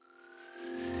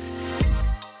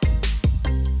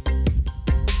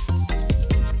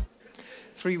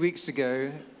3 weeks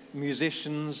ago,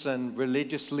 musicians and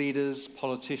religious leaders,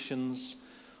 politicians,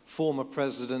 former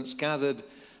presidents gathered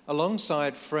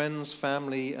alongside friends,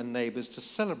 family, and neighbors to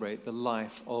celebrate the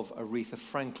life of Aretha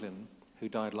Franklin, who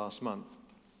died last month.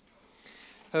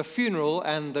 Her funeral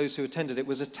and those who attended it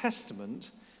was a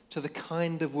testament to the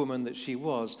kind of woman that she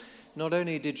was. Not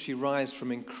only did she rise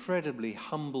from incredibly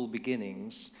humble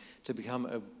beginnings to become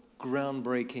a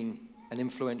groundbreaking and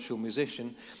influential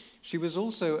musician, she was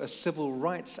also a civil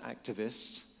rights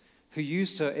activist who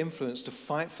used her influence to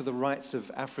fight for the rights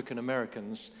of African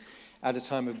Americans at a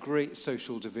time of great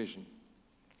social division.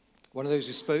 One of those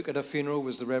who spoke at her funeral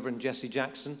was the Reverend Jesse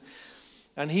Jackson,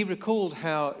 and he recalled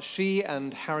how she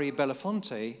and Harry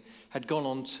Belafonte had gone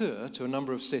on tour to a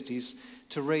number of cities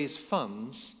to raise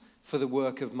funds for the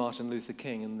work of Martin Luther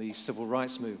King and the civil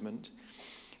rights movement.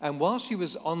 And while she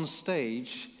was on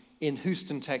stage in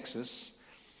Houston, Texas,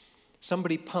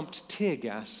 somebody pumped tear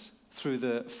gas through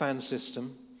the fan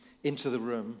system into the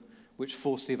room, which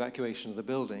forced the evacuation of the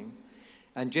building.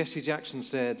 And Jesse Jackson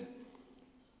said,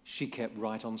 she kept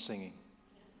right on singing.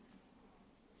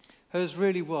 Hers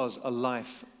really was a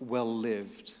life well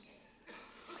lived.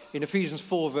 In Ephesians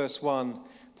 4, verse 1,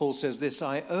 Paul says this,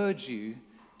 I urge you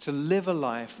to live a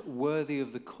life worthy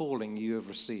of the calling you have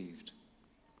received.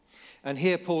 And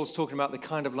here Paul's talking about the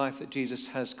kind of life that Jesus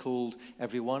has called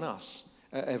every one of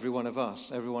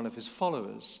us, every one of his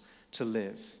followers to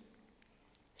live.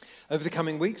 Over the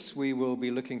coming weeks, we will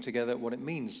be looking together at what it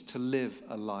means to live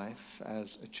a life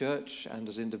as a church and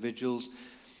as individuals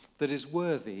that is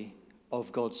worthy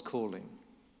of God's calling,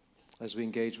 as we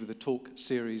engage with a talk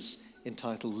series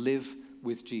entitled Live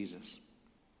with Jesus.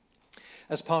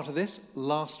 As part of this,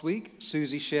 last week,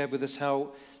 Susie shared with us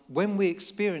how when we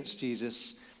experience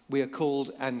Jesus, we are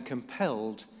called and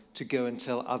compelled to go and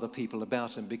tell other people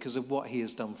about him because of what he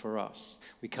has done for us.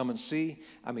 We come and see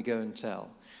and we go and tell.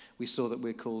 We saw that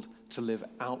we're called to live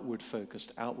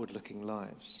outward-focused, outward-looking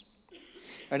lives.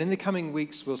 And in the coming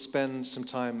weeks, we'll spend some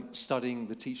time studying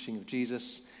the teaching of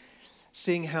Jesus,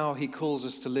 seeing how he calls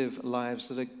us to live lives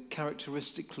that are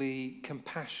characteristically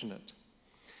compassionate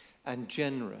and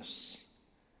generous,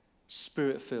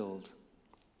 spirit-filled,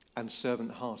 and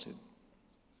servant-hearted.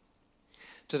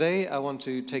 Today, I want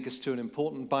to take us to an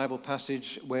important Bible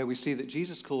passage where we see that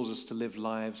Jesus calls us to live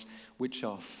lives which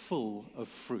are full of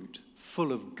fruit,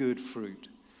 full of good fruit.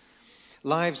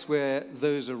 Lives where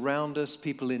those around us,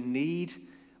 people in need,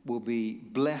 will be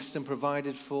blessed and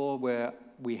provided for, where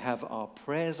we have our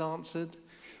prayers answered,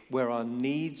 where our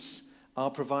needs are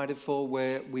provided for,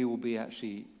 where we will be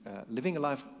actually living a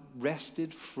life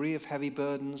rested, free of heavy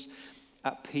burdens,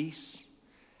 at peace,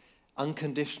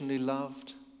 unconditionally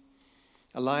loved.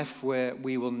 A life where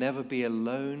we will never be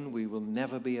alone, we will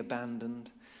never be abandoned.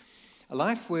 A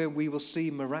life where we will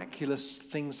see miraculous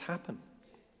things happen,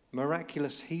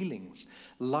 miraculous healings,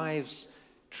 lives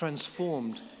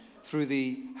transformed through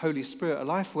the Holy Spirit. A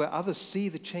life where others see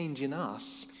the change in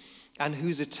us and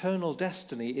whose eternal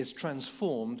destiny is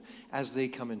transformed as they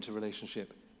come into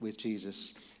relationship with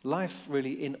Jesus. Life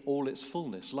really in all its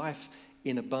fullness, life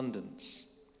in abundance.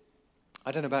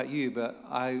 I don't know about you, but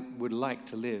I would like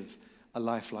to live a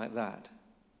life like that.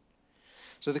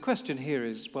 So the question here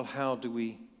is, well, how do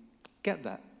we get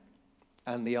that?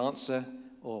 And the answer,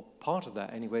 or part of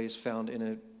that anyway, is found in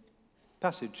a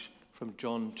passage from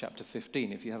John chapter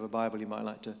 15. If you have a Bible, you might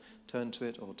like to turn to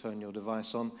it or turn your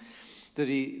device on.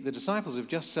 The disciples have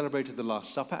just celebrated the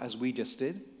Last Supper, as we just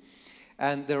did,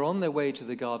 and they're on their way to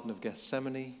the Garden of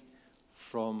Gethsemane,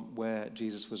 from where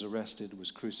Jesus was arrested,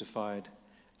 was crucified,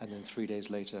 and then 3 days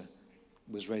later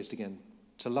was raised again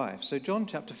to life. So John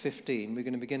chapter 15, we're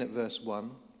going to begin at verse 1.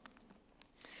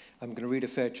 I'm going to read a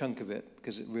fair chunk of it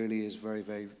because it really is very,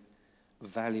 very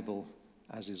valuable,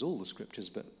 as is all the scriptures,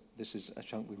 but this is a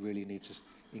chunk we really need to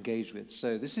engage with.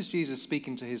 So this is Jesus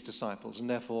speaking to his disciples and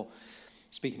therefore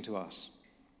speaking to us.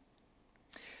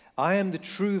 I am the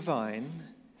true vine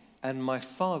and my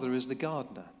Father is the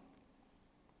gardener.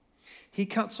 He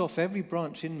cuts off every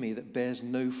branch in me that bears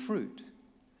no fruit,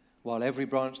 while every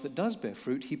branch that does bear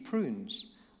fruit he prunes,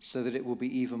 so that it will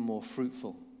be even more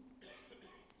fruitful.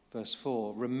 Verse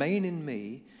 4, remain in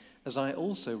me as I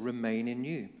also remain in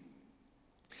you.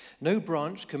 No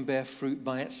branch can bear fruit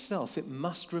by itself. It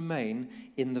must remain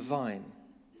in the vine.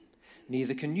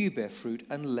 Neither can you bear fruit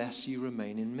unless you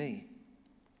remain in me.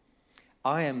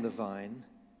 I am the vine,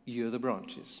 you are the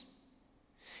branches.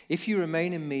 If you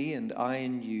remain in me and I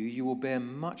in you, you will bear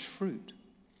much fruit.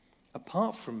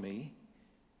 Apart from me,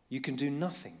 you can do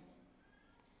nothing.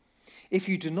 If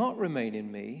you do not remain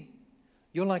in me,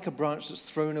 you're like a branch that's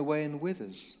thrown away and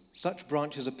withers. Such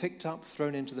branches are picked up,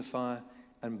 thrown into the fire,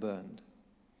 and burned.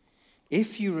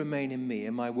 If you remain in me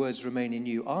and my words remain in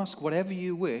you, ask whatever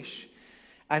you wish,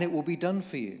 and it will be done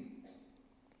for you.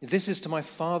 This is to my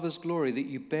Father's glory, that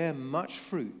you bear much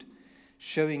fruit,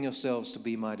 showing yourselves to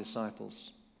be my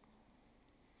disciples.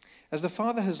 As the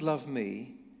Father has loved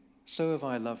me, so have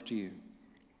I loved you.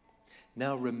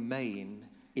 Now remain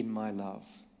in my love.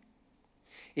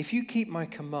 If you keep my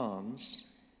commands,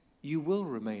 you will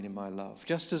remain in my love,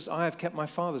 just as I have kept my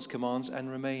Father's commands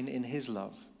and remain in his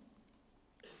love.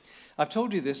 I've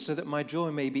told you this so that my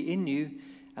joy may be in you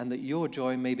and that your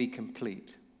joy may be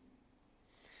complete.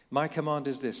 My command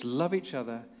is this: love each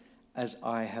other as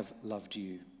I have loved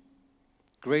you.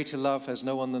 Greater love has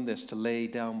no one than this, to lay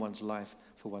down one's life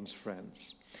for one's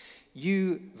friends.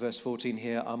 You, verse 14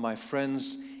 here, are my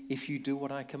friends if you do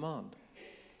what I command.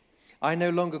 I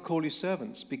no longer call you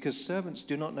servants, because servants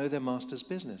do not know their master's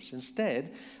business.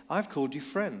 Instead, I've called you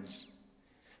friends.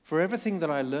 For everything that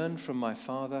I learned from my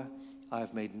Father, I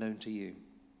have made known to you.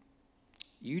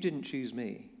 You didn't choose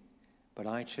me, but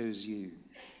I chose you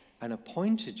and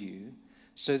appointed you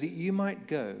so that you might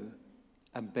go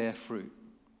and bear fruit,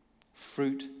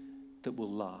 fruit that will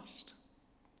last,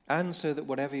 and so that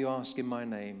whatever you ask in my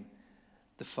name,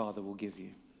 the Father will give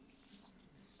you.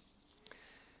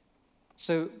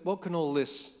 So what can all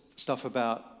this stuff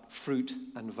about fruit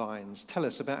and vines tell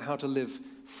us about how to live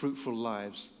fruitful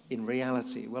lives in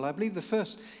reality? Well, I believe the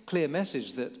first clear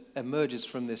message that emerges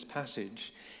from this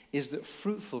passage is that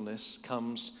fruitfulness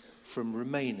comes from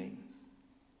remaining.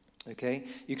 Okay?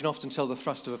 You can often tell the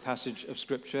thrust of a passage of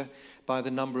Scripture by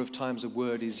the number of times a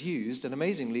word is used, and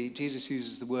amazingly, Jesus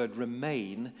uses the word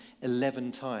remain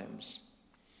 11 times.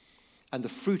 And the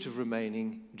fruit of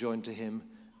remaining joined to him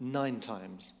 9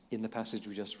 times in the passage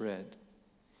we just read.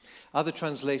 Other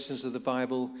translations of the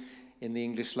Bible in the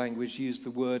English language use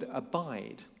the word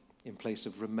abide in place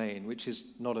of remain, which is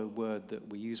not a word that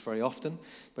we use very often,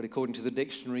 but according to the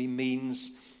dictionary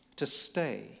means to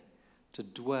stay, to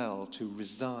dwell, to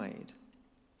reside.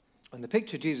 And the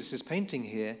picture Jesus is painting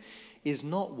here is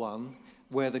not one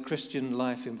where the Christian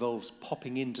life involves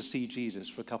popping in to see Jesus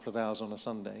for a couple of hours on a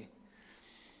Sunday,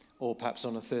 or perhaps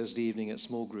on a Thursday evening at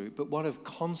small group, but one of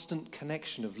constant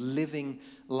connection, of living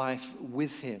life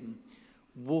with him,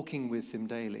 walking with him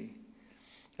daily.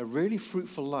 A really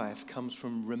fruitful life comes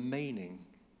from remaining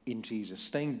in Jesus,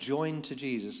 staying joined to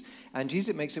Jesus. And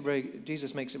Jesus makes it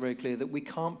very clear that we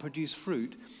can't produce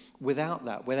fruit without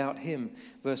that, without him.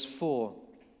 Verse 4,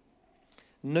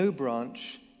 no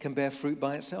branch can bear fruit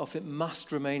by itself. It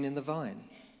must remain in the vine.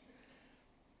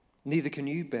 Neither can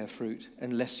you bear fruit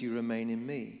unless you remain in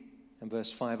me. And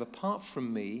verse 5, apart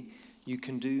from me, you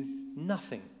can do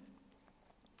nothing.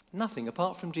 Nothing.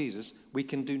 Apart from Jesus, we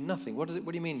can do nothing. What do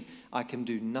you mean, I can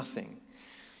do nothing?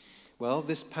 Well,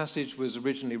 this passage was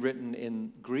originally written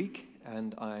in Greek,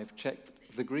 and I've checked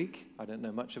the Greek. I don't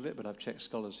know much of it, but I've checked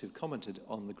scholars who've commented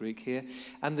on the Greek here.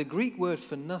 And the Greek word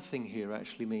for nothing here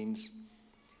actually means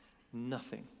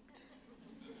nothing.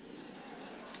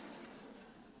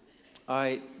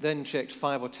 I then checked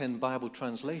 5 or 10 Bible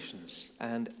translations,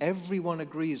 and everyone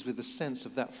agrees with the sense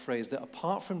of that phrase, that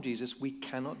apart from Jesus, we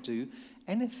cannot do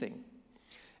anything.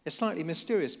 It's slightly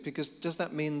mysterious, because does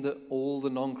that mean that all the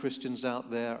non-Christians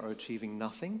out there are achieving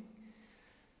nothing?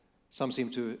 Some seem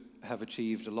to have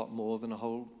achieved a lot more than a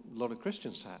whole lot of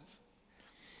Christians have.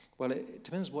 Well, it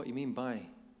depends what you mean by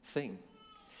thing.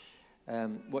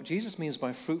 What Jesus means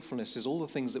by fruitfulness is all the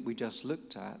things that we just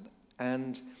looked at,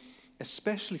 and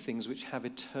especially things which have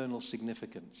eternal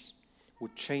significance,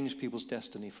 would change people's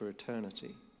destiny for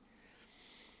eternity.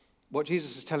 What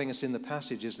Jesus is telling us in the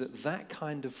passage is that that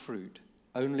kind of fruit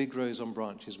only grows on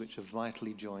branches which are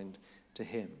vitally joined to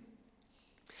him.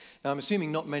 Now, I'm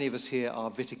assuming not many of us here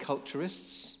are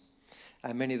viticulturists,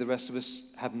 and many of the rest of us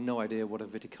have no idea what a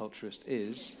viticulturist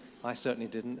is. I certainly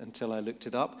didn't until I looked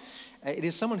it up. It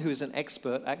is someone who is an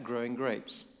expert at growing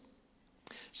grapes.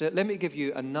 So let me give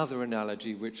you another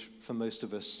analogy, which for most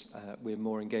of us we're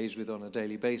more engaged with on a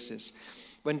daily basis.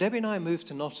 When Debbie and I moved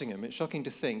to Nottingham, it's shocking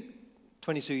to think,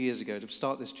 22 years ago, to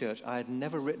start this church, I had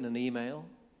never written an email.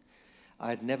 I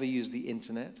had never used the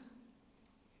internet.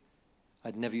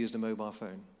 I'd never used a mobile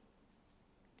phone.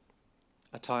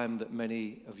 A time that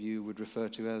many of you would refer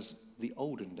to as the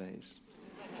olden days.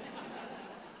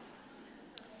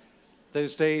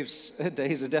 Those days are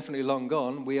definitely long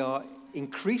gone. We are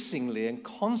increasingly and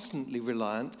constantly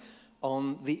reliant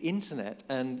on the internet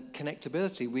and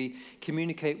connectability. We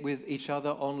communicate with each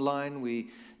other online. We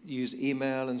use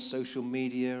email and social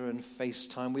media and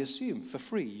FaceTime. We assume for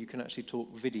free you can actually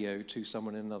talk video to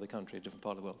someone in another country, a different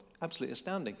part of the world. Absolutely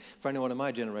astounding. For anyone in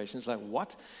my generation, it's like,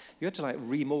 what? You had to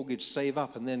remortgage, save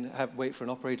up, and then wait for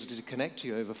an operator to connect to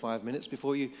you over 5 minutes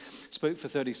before you spoke for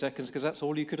 30 seconds because that's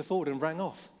all you could afford and rang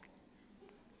off.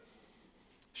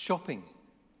 Shopping.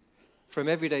 From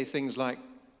everyday things like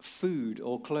food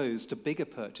or clothes to bigger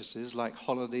purchases like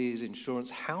holidays,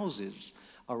 insurance, houses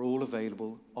are all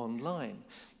available online.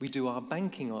 We do our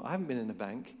banking. I haven't been in a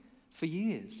bank for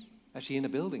years, actually in a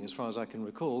building as far as I can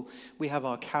recall. We have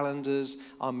our calendars,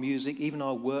 our music, even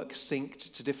our work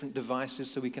synced to different devices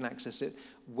so we can access it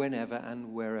whenever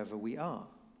and wherever we are.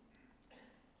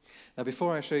 Now,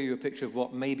 before I show you a picture of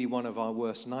what may be one of our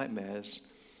worst nightmares,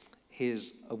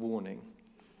 here's a warning.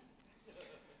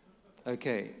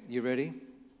 Okay, you ready?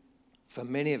 For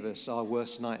many of us, our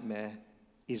worst nightmare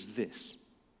is this.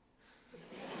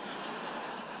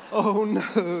 Oh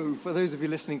no! For those of you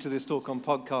listening to this talk on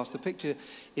podcast, the picture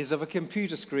is of a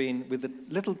computer screen with a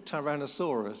little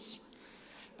Tyrannosaurus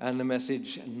and the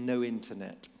message, no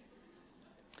internet.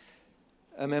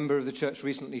 A member of the church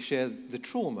recently shared the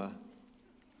trauma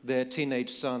their teenage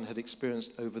son had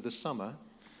experienced over the summer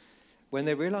when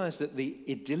they realized that the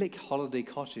idyllic holiday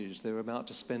cottage they were about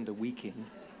to spend a week in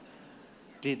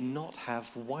did not have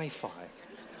Wi-Fi.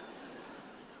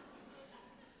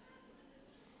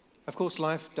 Of course,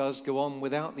 life does go on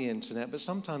without the internet, but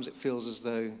sometimes it feels as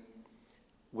though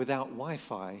without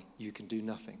Wi-Fi, you can do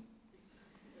nothing.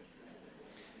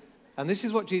 And this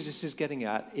is what Jesus is getting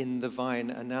at in the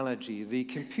vine analogy. The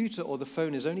computer or the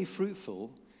phone is only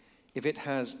fruitful if it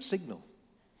has signal,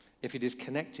 if it is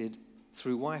connected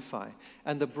through Wi-Fi.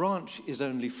 And the branch is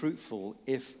only fruitful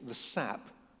if the sap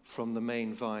from the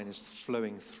main vine is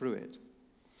flowing through it.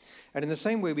 And in the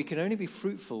same way, we can only be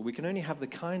fruitful, we can only have the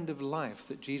kind of life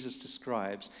that Jesus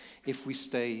describes if we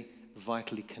stay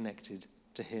vitally connected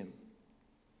to him.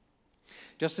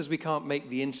 Just as we can't make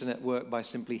the internet work by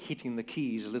simply hitting the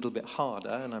keys a little bit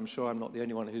harder, and I'm sure I'm not the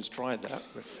only one who's tried that,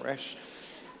 refresh,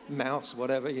 mouse,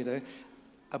 whatever,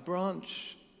 a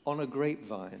branch on a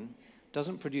grapevine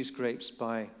doesn't produce grapes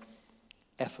by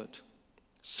effort,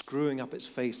 screwing up its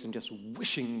face and just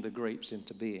wishing the grapes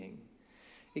into being.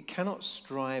 It cannot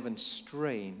strive and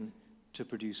strain to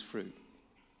produce fruit.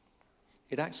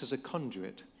 It acts as a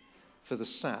conduit for the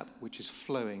sap which is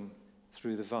flowing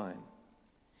through the vine.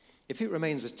 If it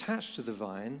remains attached to the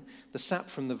vine, the sap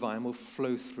from the vine will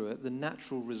flow through it. The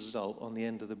natural result on the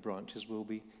end of the branches will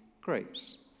be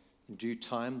grapes. In due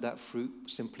time, that fruit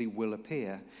simply will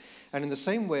appear. And in the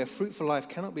same way, a fruitful life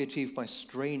cannot be achieved by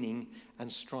straining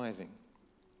and striving.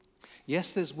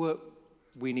 Yes, there's work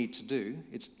we need to do.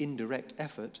 It's indirect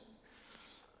effort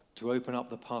to open up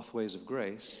the pathways of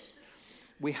grace.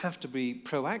 We have to be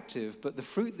proactive, but the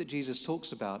fruit that Jesus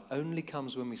talks about only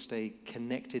comes when we stay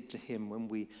connected to him, when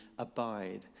we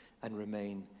abide and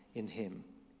remain in him.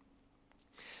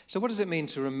 So what does it mean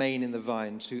to remain in the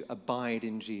vine, to abide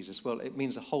in Jesus? Well, it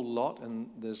means a whole lot, and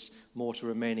there's more to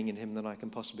remaining in him than I can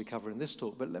possibly cover in this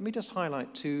talk. But let me just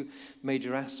highlight two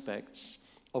major aspects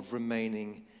of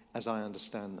remaining as I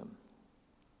understand them.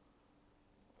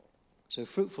 So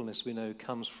fruitfulness, we know,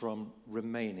 comes from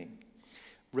remaining.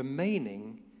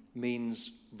 Remaining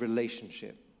means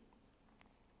relationship.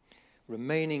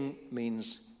 Remaining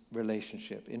means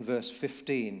relationship. In verse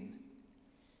 15,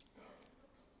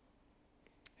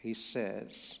 he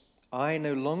says, I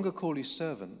no longer call you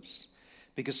servants,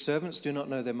 because servants do not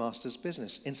know their master's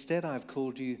business. Instead, I have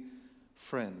called you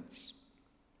friends.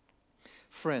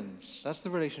 Friends, that's the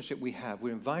relationship we have.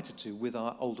 We're invited to with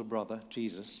our older brother,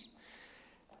 Jesus.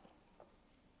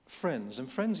 Friends, and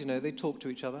friends, they talk to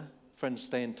each other. Friends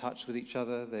stay in touch with each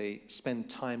other. They spend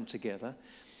time together.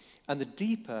 And the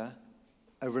deeper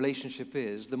a relationship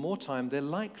is, the more time they're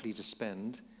likely to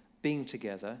spend being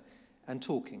together and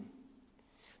talking.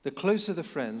 The closer the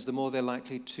friends, the more they're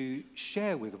likely to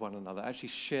share with one another, actually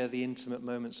share the intimate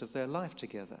moments of their life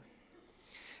together.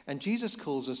 And Jesus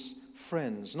calls us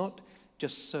friends, not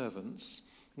just servants,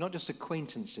 not just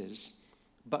acquaintances,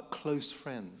 but close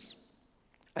friends.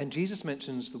 And Jesus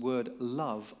mentions the word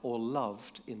love or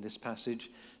loved in this passage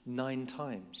 9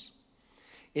 times,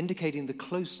 indicating the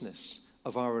closeness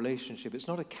of our relationship. It's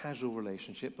not a casual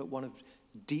relationship, but one of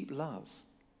deep love.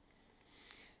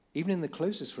 Even in the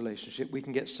closest relationship, we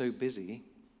can get so busy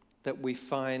that we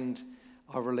find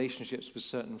our relationships with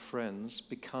certain friends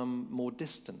become more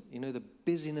distant. The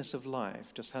busyness of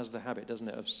life just has the habit, doesn't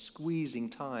it, of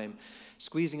squeezing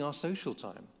our social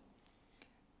time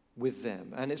with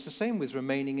them. And it's the same with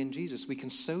remaining in Jesus. We can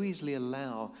so easily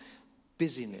allow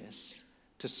busyness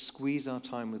to squeeze our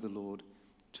time with the Lord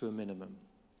to a minimum.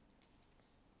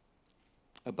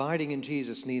 Abiding in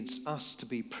Jesus needs us to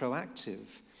be proactive,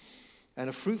 and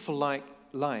a fruitful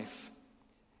life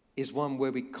is one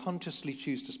where we consciously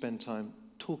choose to spend time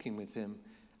talking with him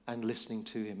and listening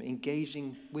to him,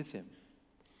 engaging with him.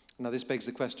 Now, this begs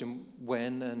the question,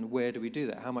 when and where do we do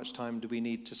that? How much time do we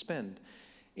need to spend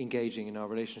engaging in our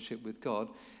relationship with God?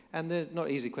 And they're not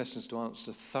easy questions to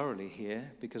answer thoroughly here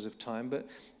because of time, but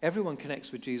everyone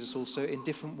connects with Jesus also in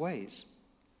different ways.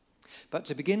 But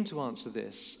to begin to answer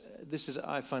this is,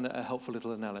 I find it a helpful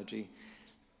little analogy.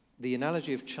 The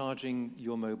analogy of charging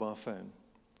your mobile phone.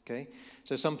 Okay?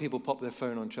 So some people pop their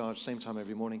phone on charge same time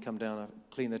every morning, come down,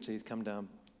 clean their teeth, come down,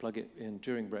 plug it in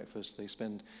during breakfast. They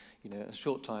spend a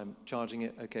short time charging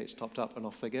it. Okay, it's topped up, and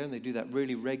off they go. And they do that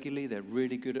really regularly. They're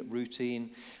really good at routine,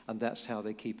 and that's how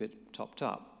they keep it topped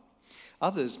up.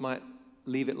 Others might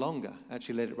leave it longer,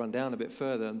 actually let it run down a bit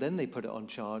further, and then they put it on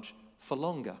charge for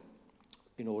longer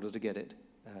in order to get it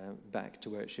back to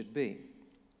where it should be.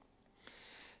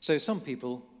 So some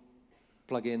people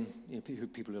plug in,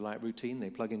 people who like routine, they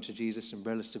plug into Jesus in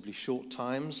relatively short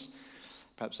times,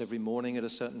 perhaps every morning at a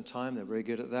certain time. They're very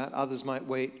good at that. Others might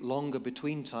wait longer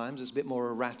between times. It's a bit more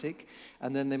erratic,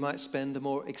 and then they might spend a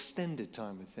more extended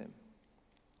time with him.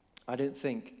 I don't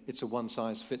think it's a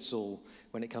one-size-fits-all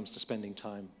when it comes to spending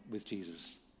time with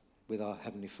Jesus, with our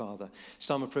Heavenly Father.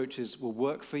 Some approaches will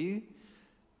work for you,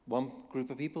 one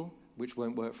group of people, which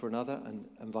won't work for another,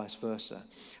 and vice versa.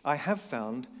 I have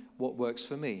found what works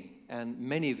for me, and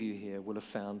many of you here will have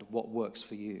found what works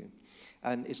for you.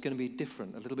 And it's going to be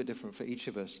different, a little bit different for each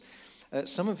of us.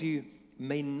 Some of you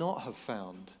may not have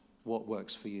found what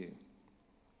works for you.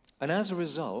 And as a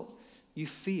result, you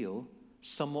feel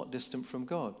somewhat distant from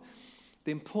God.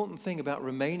 The important thing about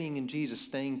remaining in Jesus,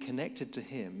 staying connected to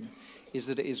him, is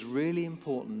that it is really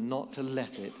important not to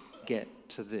let it get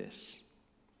to this.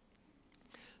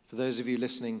 For those of you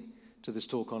listening to this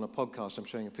talk on a podcast, I'm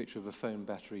showing a picture of a phone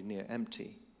battery near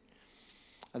empty.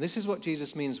 And this is what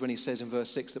Jesus means when he says in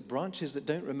verse 6 that branches that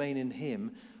don't remain in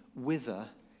him wither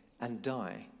and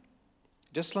die.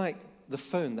 Just like the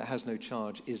phone that has no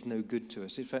charge is no good to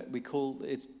us. In fact, we call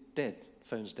it dead.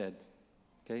 Phone's dead.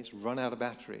 Okay, it's run out of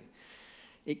battery.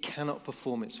 It cannot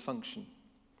perform its function.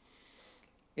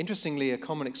 Interestingly, a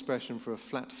common expression for a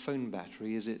flat phone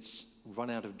battery is it's run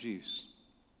out of juice.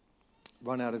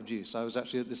 Run out of juice. I was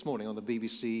actually this morning on the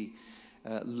BBC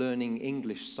Learning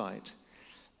English site,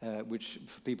 which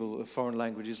for people of foreign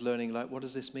languages learning, like, what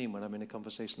does this mean when I'm in a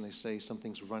conversation? They say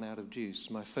something's run out of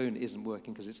juice. My phone isn't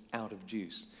working because it's out of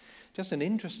juice. Just an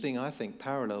interesting, I think,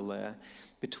 parallel there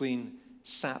between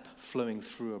sap flowing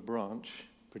through a branch,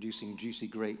 producing juicy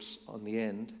grapes on the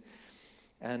end,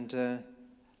 and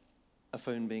a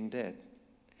phone being dead.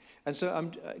 And so I'm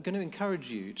going to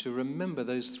encourage you to remember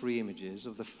those three images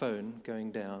of the phone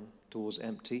going down towards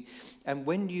empty. And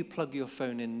when you plug your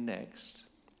phone in next,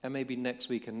 and maybe next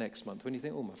week and next month, when you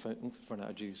think, oh, my phone's run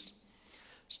out of juice,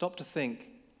 stop to think,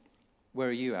 where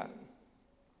are you at?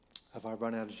 Have I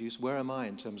run out of juice? Where am I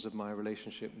in terms of my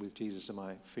relationship with Jesus? Am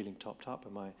I feeling topped up?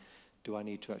 Do I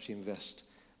need to actually invest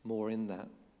more in that?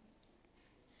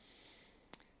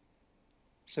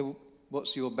 So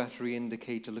what's your battery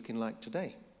indicator looking like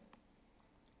today?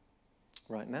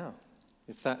 Right now.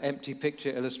 If that empty picture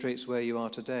illustrates where you are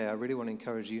today, I really want to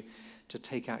encourage you to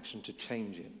take action to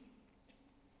change it.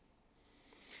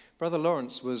 Brother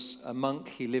Lawrence was a monk.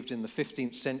 He lived in the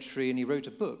 15th century, and he wrote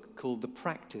a book called The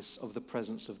Practice of the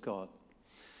Presence of God.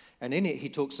 And in it, he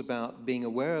talks about being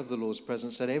aware of the Lord's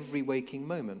presence at every waking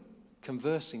moment,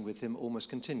 conversing with him almost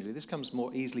continually. This comes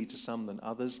more easily to some than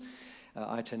others.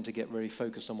 I tend to get very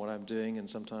focused on what I'm doing, and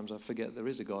sometimes I forget there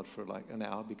is a God for like an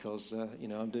hour because,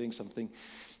 I'm doing something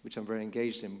which I'm very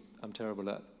engaged in. I'm terrible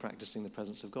at practicing the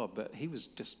presence of God, but he was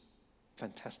just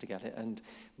fantastic at it and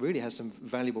really has some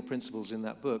valuable principles in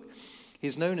that book.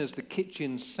 He's known as the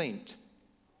kitchen saint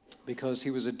because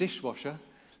he was a dishwasher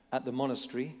at the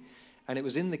monastery, and it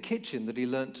was in the kitchen that he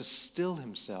learned to still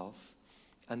himself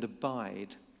and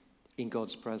abide in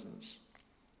God's presence.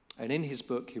 And in his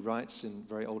book, he writes in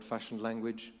very old-fashioned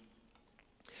language,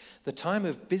 "The time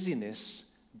of busyness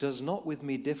does not with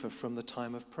me differ from the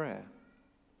time of prayer.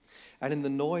 And in the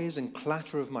noise and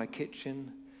clatter of my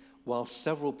kitchen, while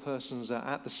several persons are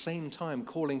at the same time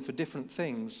calling for different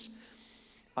things,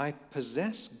 I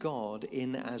possess God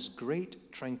in as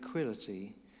great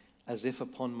tranquility as if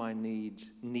upon my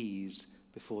knees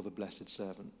before the blessed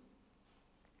servant."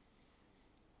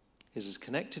 He's as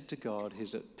connected to God,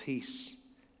 he's at peace,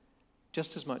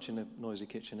 just as much in a noisy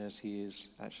kitchen as he is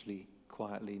actually quiet.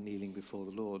 quietly kneeling before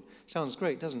the Lord. Sounds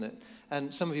great, doesn't it?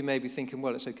 And some of you may be thinking,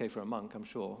 well, it's okay for a monk, I'm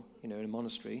sure, in a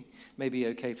monastery. Maybe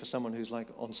okay for someone who's like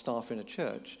on staff in a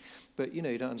church. But, you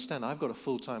don't understand. I've got a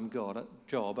full-time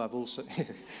job. I've also...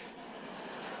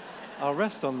 I'll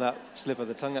rest on that slip of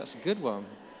the tongue. That's a good one.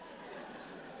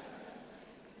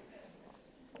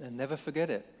 And never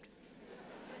forget it.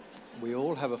 We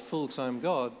all have a full-time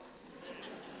God,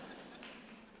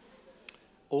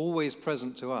 always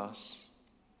present to us.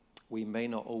 We may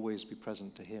not always be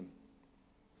present to him.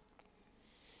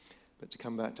 But to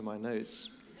come back to my notes,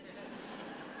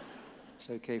 it's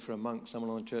okay for a monk,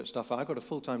 someone on church stuff. I've got a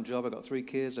full-time job. I've got 3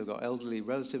 kids. I've got elderly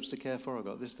relatives to care for. I've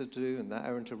got this to do and that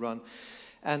errand to run.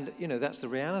 And, that's the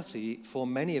reality for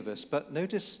many of us. But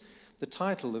notice the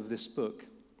title of this book,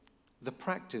 The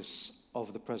Practice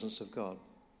of the Presence of God.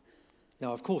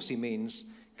 Now, of course, he means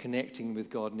connecting with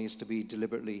God needs to be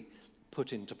deliberately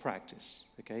put into practice,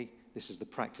 okay? This is the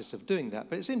practice of doing that.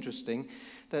 But it's interesting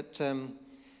that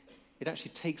it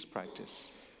actually takes practice.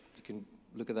 You can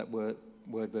look at that word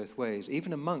both ways.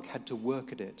 Even a monk had to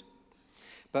work at it.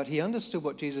 But he understood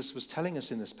what Jesus was telling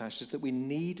us in this passage, that we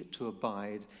need to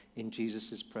abide in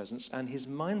Jesus' presence. And his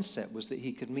mindset was that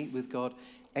he could meet with God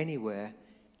anywhere,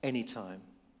 anytime.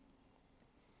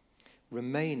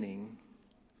 Remaining,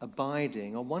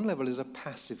 abiding, on one level is a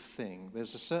passive thing.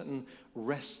 There's a certain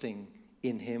resting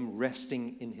in him,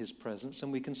 resting in his presence.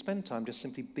 And we can spend time just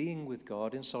simply being with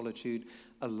God in solitude,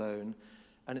 alone.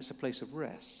 And it's a place of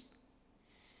rest.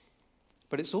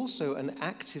 But it's also an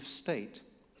active state.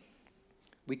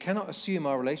 We cannot assume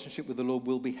our relationship with the Lord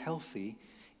will be healthy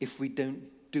if we don't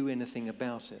do anything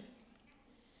about it.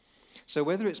 So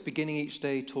whether it's beginning each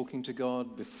day talking to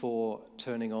God before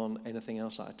turning on anything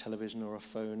else like a television or a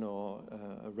phone or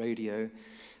a radio,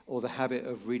 or the habit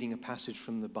of reading a passage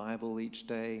from the Bible each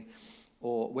day,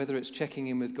 or whether it's checking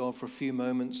in with God for a few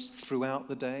moments throughout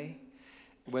the day,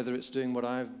 whether it's doing what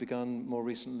I've begun more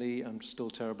recently, I'm still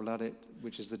terrible at it,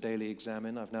 which is the daily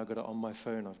examine. I've now got it on my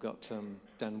phone. I've got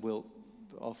Dan Wilt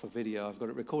off a video. I've got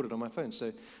it recorded on my phone.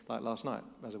 So like last night,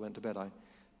 as I went to bed, I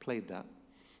played that.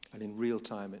 And in real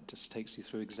time, it just takes you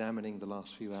through examining the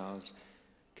last few hours,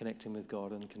 connecting with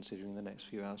God and considering the next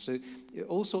few hours. So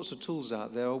all sorts of tools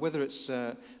out there, or whether it's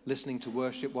listening to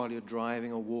worship while you're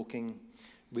driving or walking,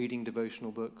 reading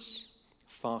devotional books,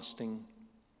 fasting,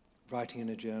 writing in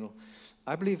a journal.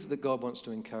 I believe that God wants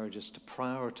to encourage us to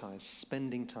prioritize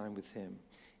spending time with him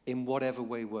in whatever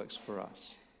way works for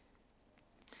us.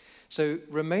 So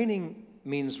remaining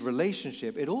means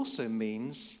relationship. It also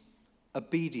means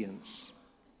obedience.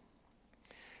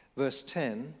 Verse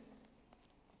 10,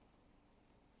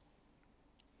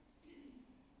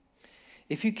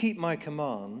 if you keep my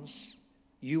commands,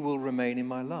 you will remain in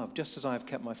my love, just as I have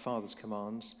kept my Father's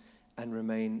commands and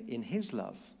remain in his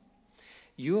love.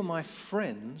 You are my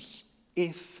friends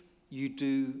if you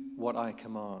do what I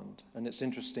command. And it's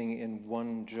interesting in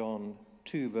 1 John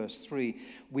 2, verse 3,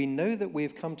 we know that we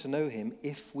have come to know him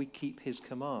if we keep his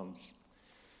commands.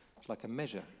 It's like a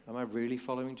measure. Am I really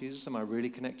following Jesus? Am I really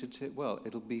connected to it? Well,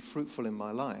 it'll be fruitful in my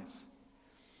life.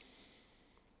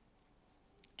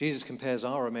 Jesus compares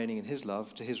our remaining in his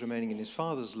love to his remaining in his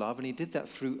Father's love, and he did that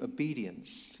through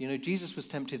obedience. Jesus was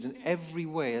tempted in every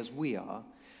way as we are,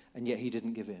 and yet he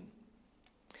didn't give in.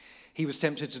 He was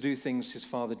tempted to do things his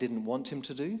Father didn't want him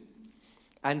to do,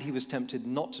 and he was tempted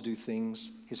not to do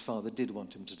things his Father did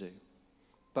want him to do.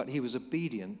 But he was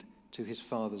obedient to his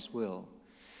Father's will.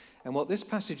 And what this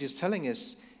passage is telling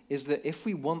us is that if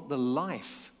we want the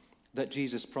life that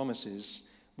Jesus promises,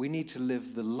 we need to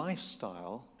live the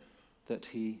lifestyle that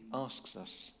he asks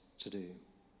us to do.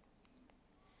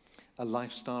 A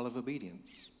lifestyle of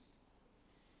obedience.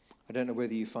 I don't know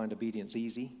whether you find obedience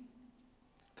easy.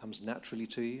 It comes naturally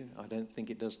to you. I don't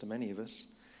think it does to many of us.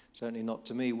 Certainly not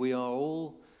to me. We are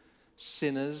all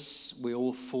sinners. We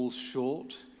all fall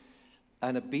short.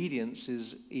 And obedience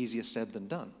is easier said than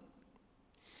done.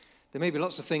 There may be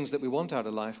lots of things that we want out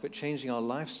of life, but changing our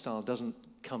lifestyle doesn't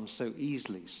come so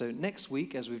easily. So next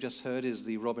week, as we've just heard, is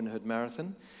the Robin Hood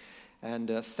Marathon. And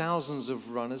thousands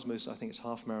of runners, I think it's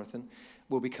half marathon,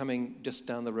 will be coming just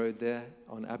down the road there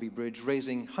on Abbey Bridge,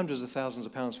 raising hundreds of thousands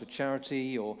of pounds for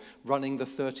charity, or running the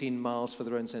 13 miles for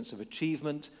their own sense of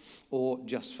achievement, or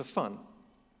just for fun.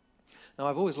 Now,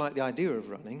 I've always liked the idea of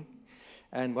running,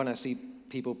 and when I see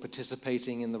people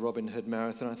participating in the Robin Hood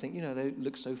Marathon, I think, they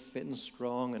look so fit and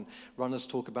strong, and runners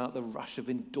talk about the rush of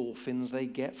endorphins they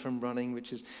get from running,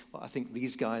 which is what I think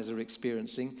these guys are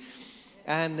experiencing.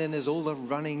 And then there's all the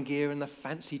running gear and the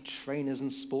fancy trainers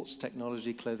and sports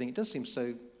technology clothing. It does seem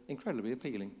so incredibly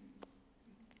appealing.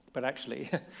 But actually,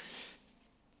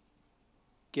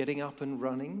 getting up and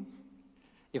running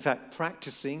In fact,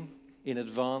 practicing in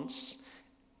advance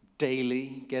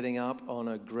daily, getting up on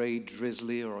a grey,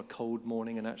 drizzly or a cold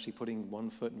morning and actually putting one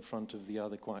foot in front of the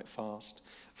other quite fast,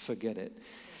 forget it.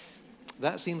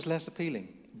 That seems less appealing.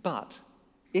 But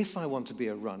if I want to be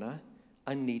a runner,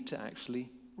 I need to actually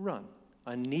run.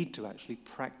 I need to actually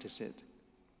practice it.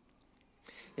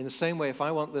 In the same way, if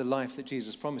I want the life that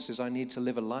Jesus promises, I need to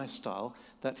live a lifestyle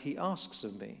that he asks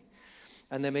of me.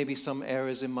 And there may be some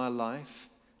areas in my life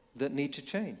that need to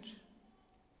change.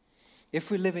 If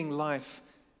we're living life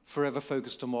forever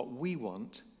focused on what we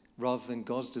want, rather than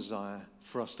God's desire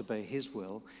for us to obey his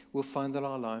will, we'll find that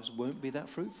our lives won't be that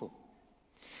fruitful.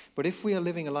 But if we are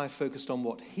living a life focused on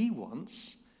what he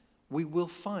wants, we will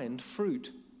find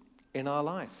fruit in our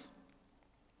life.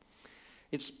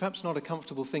 It's perhaps not a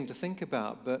comfortable thing to think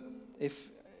about, but if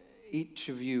each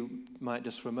of you might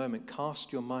just for a moment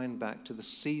cast your mind back to the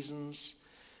seasons,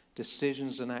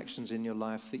 decisions, and actions in your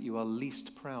life that you are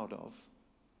least proud of.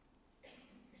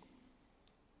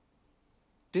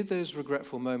 Did those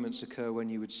regretful moments occur when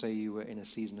you would say you were in a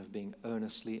season of being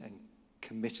earnestly and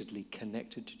committedly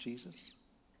connected to Jesus?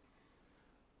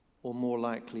 Or more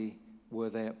likely, were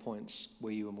they at points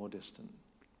where you were more distant?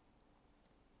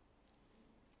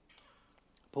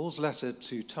 Paul's letter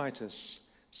to Titus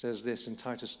says this in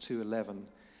Titus 2:11,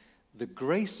 "The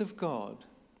grace of God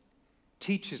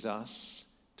teaches us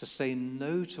to say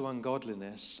no to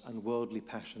ungodliness and worldly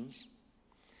passions,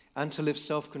 and to live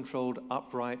self-controlled,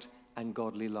 upright, and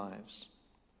godly lives."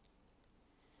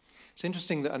 It's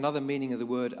interesting that another meaning of the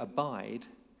word abide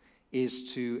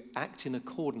is to act in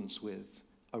accordance with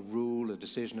a rule, a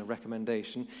decision, a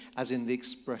recommendation, as in the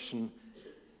expression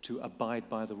to abide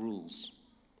by the rules.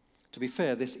 To be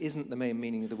fair, this isn't the main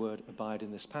meaning of the word abide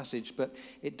in this passage, but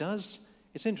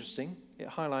it's interesting. It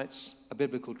highlights a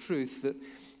biblical truth that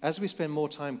as we spend more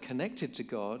time connected to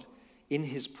God in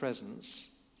his presence,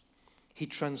 he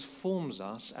transforms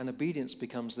us, and obedience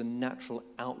becomes the natural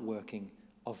outworking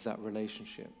of that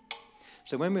relationship.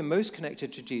 So when we're most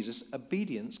connected to Jesus,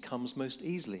 obedience comes most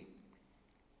easily.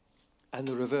 And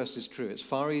the reverse is true. It's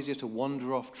far easier to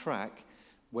wander off track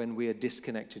when we are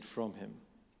disconnected from him.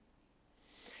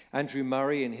 Andrew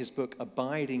Murray, in his book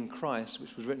Abide in Christ,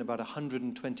 which was written about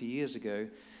 120 years ago,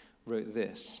 wrote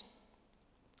this: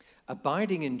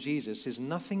 "Abiding in Jesus is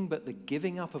nothing but the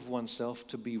giving up of oneself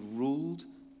to be ruled,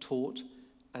 taught,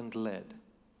 and led,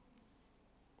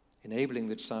 enabling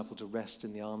the disciple to rest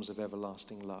in the arms of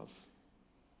everlasting love."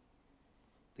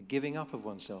 The giving up of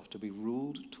oneself to be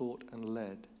ruled, taught, and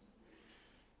led.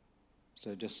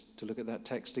 So just to look at that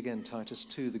text again, Titus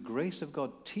 2, "The grace of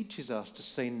God teaches us to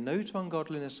say no to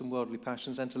ungodliness and worldly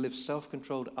passions and to live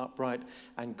self-controlled, upright,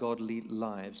 and godly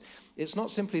lives." It's not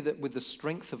simply that with the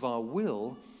strength of our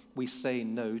will, we say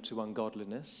no to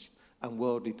ungodliness and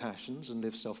worldly passions and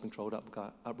live self-controlled,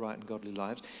 upright, and godly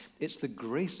lives. It's the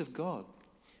grace of God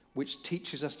which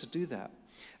teaches us to do that.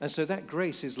 And so that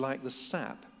grace is like the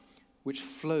sap which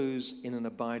flows in an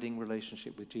abiding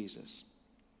relationship with Jesus.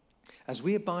 As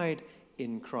we abide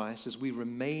in Christ, as we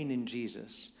remain in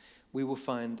Jesus, we will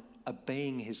find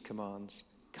obeying his commands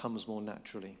comes more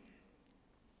naturally.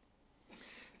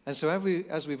 And so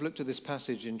as we've looked at this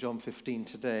passage in John 15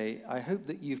 today, I hope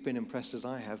that you've been impressed as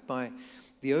I have by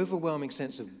the overwhelming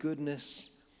sense of goodness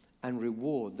and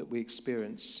reward that we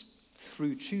experience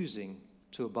through choosing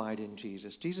to abide in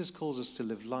Jesus. Jesus calls us to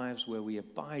live lives where we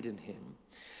abide in him,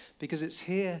 because it's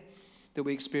here that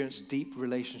we experience deep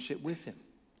relationship with him.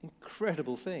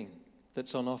 Incredible thing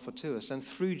that's on offer to us. And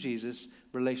through Jesus,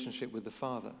 relationship with the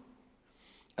Father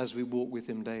as we walk with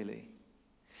him daily.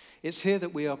 It's here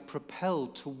that we are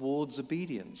propelled towards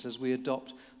obedience as we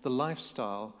adopt the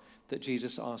lifestyle that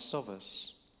Jesus asks of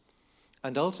us.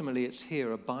 And ultimately, it's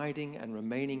here, abiding and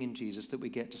remaining in Jesus, that we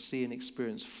get to see and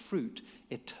experience fruit,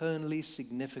 eternally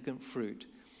significant fruit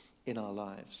in our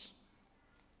lives.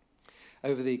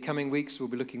 Over the coming weeks, we'll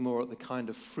be looking more at the kind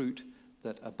of fruit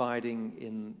that abiding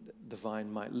in the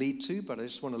vine might lead to, but I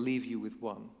just want to leave you with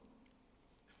one.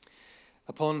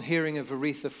 Upon hearing of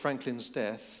Aretha Franklin's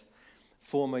death,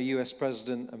 former US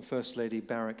President and First Lady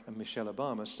Barack and Michelle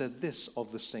Obama said this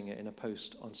of the singer in a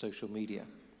post on social media: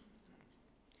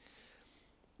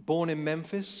 "Born in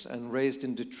Memphis and raised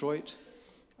in Detroit,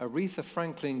 Aretha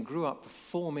Franklin grew up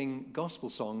performing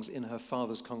gospel songs in her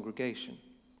father's congregation.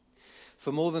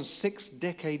 For more than 6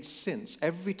 decades since,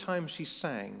 every time she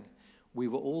sang, we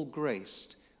were all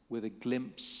graced with a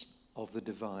glimpse of the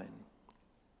divine."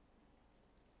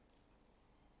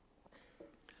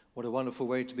 What a wonderful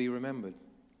way to be remembered.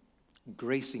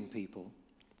 Gracing people,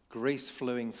 grace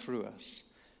flowing through us,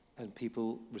 and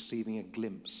people receiving a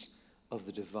glimpse of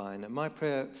the divine. And my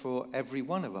prayer for every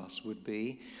one of us would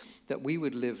be that we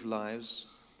would live lives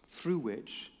through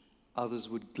which others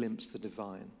would glimpse the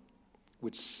divine,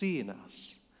 would see in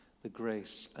us the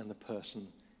grace and the person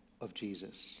of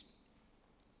Jesus.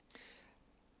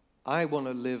 I want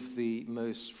to live the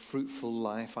most fruitful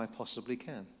life I possibly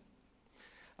can.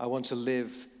 I want to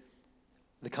live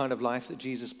the kind of life that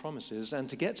Jesus promises, and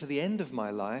to get to the end of my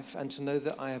life and to know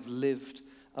that I have lived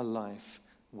a life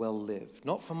well lived.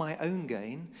 Not for my own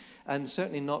gain, and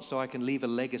certainly not so I can leave a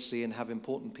legacy and have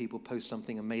important people post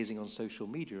something amazing on social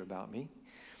media about me,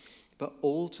 but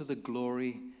all to the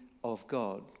glory of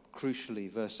God. Crucially,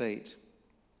 verse 8,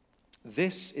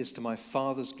 "This is to my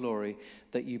Father's glory,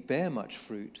 that you bear much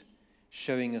fruit,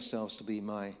 showing yourselves to be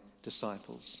my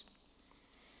disciples."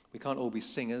 We can't all be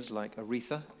singers like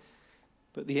Aretha,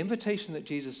 but the invitation that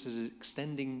Jesus is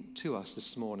extending to us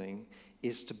this morning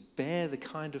is to bear the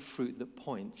kind of fruit that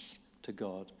points to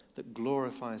God, that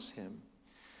glorifies him.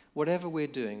 Whatever we're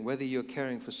doing, whether you're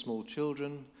caring for small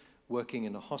children, working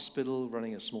in a hospital,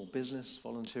 running a small business,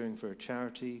 volunteering for a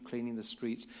charity, cleaning the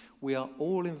streets, we are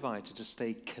all invited to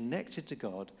stay connected to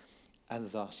God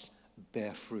and thus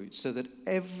bear fruit, so that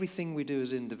everything we do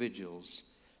as individuals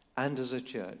and as a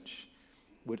church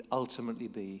would ultimately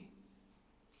be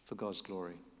for God's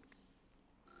glory.